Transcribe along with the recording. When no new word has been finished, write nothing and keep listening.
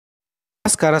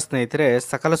ನಮಸ್ಕಾರ ಸ್ನೇಹಿತರೆ,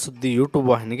 ಸಕಲ ಸುದ್ದಿ ಯೂಟ್ಯೂಬ್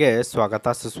ವಾಹಿನಿಗೆ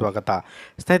ಸ್ವಾಗತ ಸುಸ್ವಾಗತ.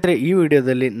 ಸ್ನೇಹಿತರೆ, ಈ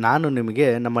ವಿಡಿಯೋದಲ್ಲಿ ನಾನು ನಿಮಗೆ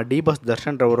ನಮ್ಮ ಡಿ ಬಾಸ್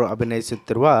ದರ್ಶನ್ ರವರು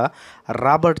ಅಭಿನಯಿಸುತ್ತಿರುವ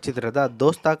ರಾಬರ್ಟ್ ಚಿತ್ರದ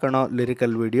ದೋಸ್ತ ಕಣೋ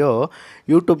ಲಿರಿಕಲ್ ವಿಡಿಯೋ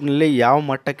ಯೂಟ್ಯೂಬ್ನಲ್ಲಿ ಯಾವ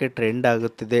ಮಟ್ಟಕ್ಕೆ ಟ್ರೆಂಡ್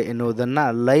ಆಗುತ್ತಿದೆ ಎನ್ನುವುದನ್ನು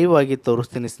ಲೈವ್ ಆಗಿ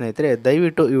ತೋರಿಸ್ತೀನಿ. ಸ್ನೇಹಿತರೆ,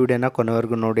 ದಯವಿಟ್ಟು ಈ ವಿಡಿಯೋನ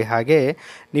ಕೊನೆವರೆಗೂ ನೋಡಿ. ಹಾಗೆ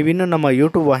ನೀವಿನ್ನೂ ನಮ್ಮ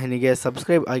ಯೂಟ್ಯೂಬ್ ವಾಹಿನಿಗೆ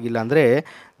ಸಬ್ಸ್ಕ್ರೈಬ್ ಆಗಿಲ್ಲ ಅಂದರೆ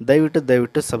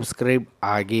ದಯವಿಟ್ಟು ಸಬ್ಸ್ಕ್ರೈಬ್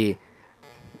ಆಗಿ.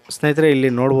 ಸ್ನೇಹಿತರೆ,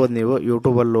 ಇಲ್ಲಿ ನೋಡ್ಬೋದು, ನೀವು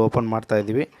ಯೂಟ್ಯೂಬಲ್ಲಿ ಓಪನ್ ಮಾಡ್ತಾ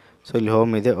ಇದ್ದೀವಿ. ಸೊ ಇಲ್ಲಿ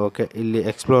ಹೋಮ್ ಇದೆ. ಓಕೆ, ಇಲ್ಲಿ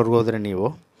ಎಕ್ಸ್ಪ್ಲೋರ್ಗೆ ಹೋದರೆ ನೀವು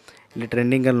ಇಲ್ಲಿ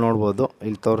ಟ್ರೆಂಡಿಂಗಲ್ಲಿ ನೋಡ್ಬೋದು,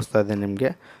 ಇಲ್ಲಿ ತೋರಿಸ್ತಾ ಇದೆ ನಿಮಗೆ.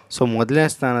 ಸೊ ಮೊದಲನೇ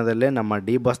ಸ್ಥಾನದಲ್ಲೇ ನಮ್ಮ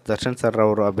ಡಿ ಬಾಸ್ ದರ್ಶನ್ ಸರ್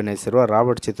ಅವರು ಅಭಿನಯಿಸಿರುವ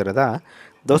ರಾಬರ್ಟ್ ಚಿತ್ರದ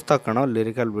ದೋಸ್ತ ಕಣೋ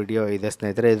ಲಿರಿಕಲ್ ವಿಡಿಯೋ ಇದೆ.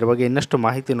 ಸ್ನೇಹಿತರೆ, ಇದ್ರ ಬಗ್ಗೆ ಇನ್ನಷ್ಟು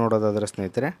ಮಾಹಿತಿ ನೋಡೋದಾದರೆ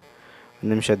ಸ್ನೇಹಿತರೆ,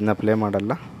 ಒಂದು ನಿಮಿಷ ಅದನ್ನ ಪ್ಲೇ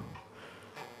ಮಾಡಲ್ಲ,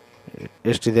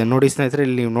 ಎಷ್ಟಿದೆ ನೋಡಿ ಸ್ನೇಹಿತರೆ.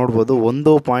 ಇಲ್ಲಿ ನೀವು ನೋಡ್ಬೋದು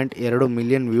 1.2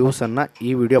 ಮಿಲಿಯನ್ ವ್ಯೂಸನ್ನು ಈ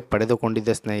ವಿಡಿಯೋ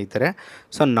ಪಡೆದುಕೊಂಡಿದೆ ಸ್ನೇಹಿತರೆ.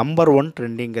 So number 1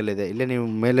 ಟ್ರೆಂಡಿಂಗಲ್ಲಿದೆ. ಇಲ್ಲೇ ನೀವು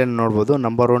ಮೇಲೆ ನೋಡ್ಬೋದು,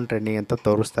 ನಂಬರ್ 1 ಟ್ರೆಂಡಿಂಗ್ ಅಂತ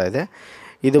ತೋರಿಸ್ತಾ ಇದೆ.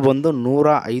 ಇದು ಬಂದು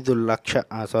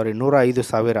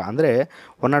 105,000 ಅಂದರೆ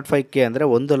 105K ಅಂದರೆ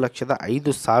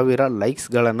 1,05,000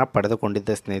 ಲೈಕ್ಸ್ಗಳನ್ನು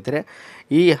ಪಡೆದುಕೊಂಡಿದ್ದೆ ಸ್ನೇಹಿತರೆ.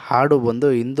 ಈ ಹಾಡು ಬಂದು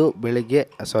ನಿನ್ನೆ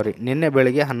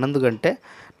ಬೆಳಗ್ಗೆ 11 ಗಂಟೆ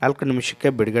 4 ನಿಮಿಷಕ್ಕೆ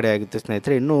ಬಿಡುಗಡೆ ಆಗಿತ್ತು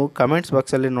ಸ್ನೇಹಿತರೆ. ಇನ್ನು ಕಮೆಂಟ್ಸ್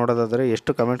ಬಾಕ್ಸಲ್ಲಿ ನೋಡೋದಾದರೆ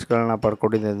ಎಷ್ಟು ಕಮೆಂಟ್ಸ್ಗಳನ್ನು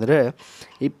ಪಡ್ಕೊಂಡಿದೆ ಅಂದರೆ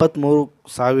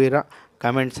 23,000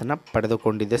 ಕಮೆಂಟ್ಸನ್ನು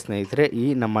ಪಡೆದುಕೊಂಡಿದೆ ಸ್ನೇಹಿತರೆ. ಈ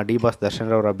ನಮ್ಮ ಡಿ ಬಾಸ್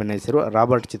ದರ್ಶನ್ ಅವರು ಅಭಿನಯಿಸಿರುವ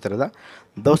ರಾಬರ್ಟ್ ಚಿತ್ರದ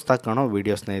ದೋಸ್ತ ಕಣೋ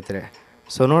ವಿಡಿಯೋ ಸ್ನೇಹಿತರೆ.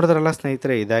 ಸೊ ನೋಡಿದ್ರಲ್ಲ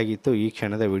ಸ್ನೇಹಿತರೆ, ಇದಾಗಿತ್ತು ಈ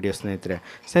ಕ್ಷಣದ ವಿಡಿಯೋ ಸ್ನೇಹಿತರೆ.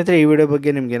 ಈ ವಿಡಿಯೋ ಬಗ್ಗೆ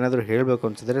ನಿಮ್ಗೆ ಏನಾದರೂ ಹೇಳಬೇಕು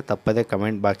ಅನಿಸಿದ್ರೆ ತಪ್ಪದೇ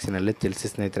ಕಮೆಂಟ್ ಬಾಕ್ಸಿನಲ್ಲಿ ತಿಳಿಸಿ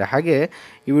ಸ್ನೇಹಿತರೆ. ಹಾಗೆ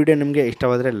ಈ ವಿಡಿಯೋ ನಿಮಗೆ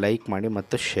ಇಷ್ಟವಾದರೆ ಲೈಕ್ ಮಾಡಿ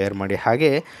ಮತ್ತು ಶೇರ್ ಮಾಡಿ.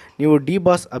 ಹಾಗೆ ನೀವು ಡಿ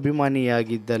ಬಾಸ್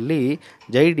ಅಭಿಮಾನಿಯಾಗಿದ್ದಲ್ಲಿ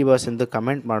ಜೈ ಡಿ ಬಾಸ್ ಎಂದು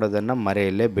ಕಮೆಂಟ್ ಮಾಡೋದನ್ನು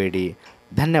ಮರೆಯಲೇಬೇಡಿ.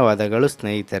 ಧನ್ಯವಾದಗಳು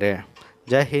ಸ್ನೇಹಿತರೆ.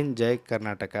 ಜೈ ಹಿಂದ್, ಜೈ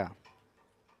ಕರ್ನಾಟಕ.